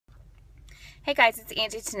Hey guys, it's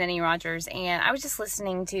Angie Tonini-Rogers, and I was just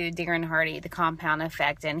listening to Darren Hardy, The Compound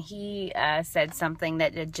Effect, and he said something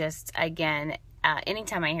that it just, again,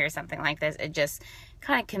 anytime I hear something like this, it just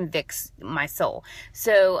kind of convicts my soul.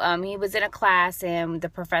 So he was in a class, and the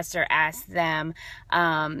professor asked them,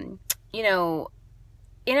 you know,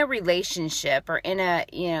 in a relationship or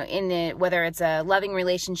whether it's a loving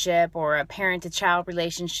relationship or a parent to child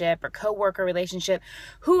relationship or coworker relationship,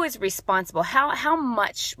 who is responsible? How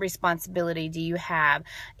much responsibility do you have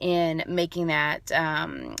in making that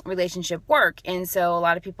relationship work? And so a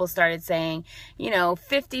lot of people started saying,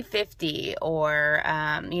 50-50, or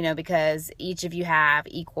because each of you have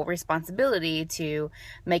equal responsibility to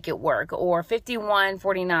make it work, or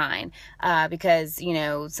 51-49, because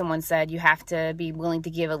someone said you have to be willing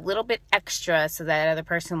to give a little bit extra so that other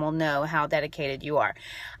person will know how dedicated you are.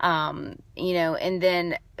 And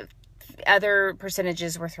then other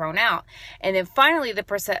percentages were thrown out. And then finally the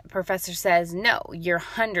professor says, no, you're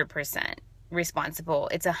 100% responsible.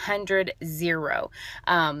 It's 100-0.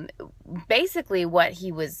 Basically what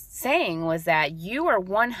he was saying was that you are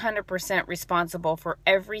 100% responsible for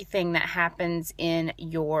everything that happens in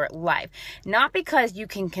your life. Not because you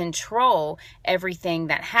can control everything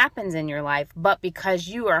that happens in your life, but because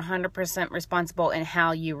you are 100% responsible in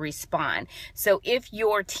how you respond. So if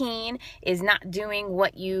your teen is not doing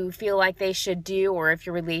what you feel like they should do, or if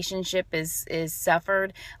your relationship is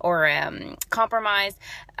suffered or compromised,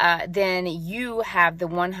 then you have the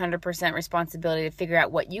 100% responsibility to figure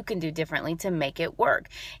out what you can do differently to make it work.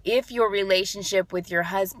 If your relationship with your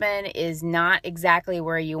husband is not exactly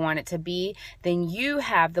where you want it to be, then you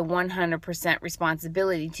have the 100%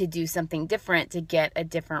 responsibility to do something different to get a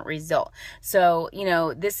different result. So,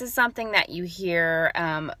 this is something that you hear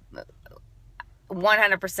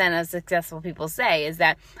 100% of successful people say, is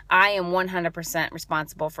that I am 100%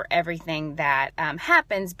 responsible for everything that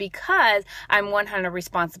happens, because I'm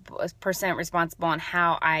 100% responsible on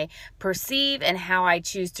how I perceive and how I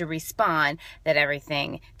choose to respond to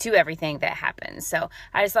everything that happens. So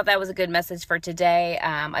I just thought that was a good message for today.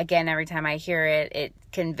 Again, every time I hear it, it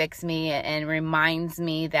convicts me and reminds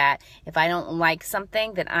me that if I don't like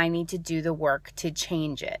something, then I need to do the work to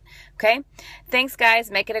change it. Okay? Thanks,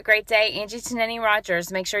 guys. Make it a great day. Angie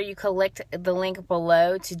Tonini-Rogers. Make sure you click the link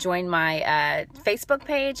below to join my Facebook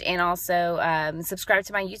page, and also subscribe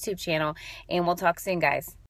to my YouTube channel. And we'll talk soon, guys.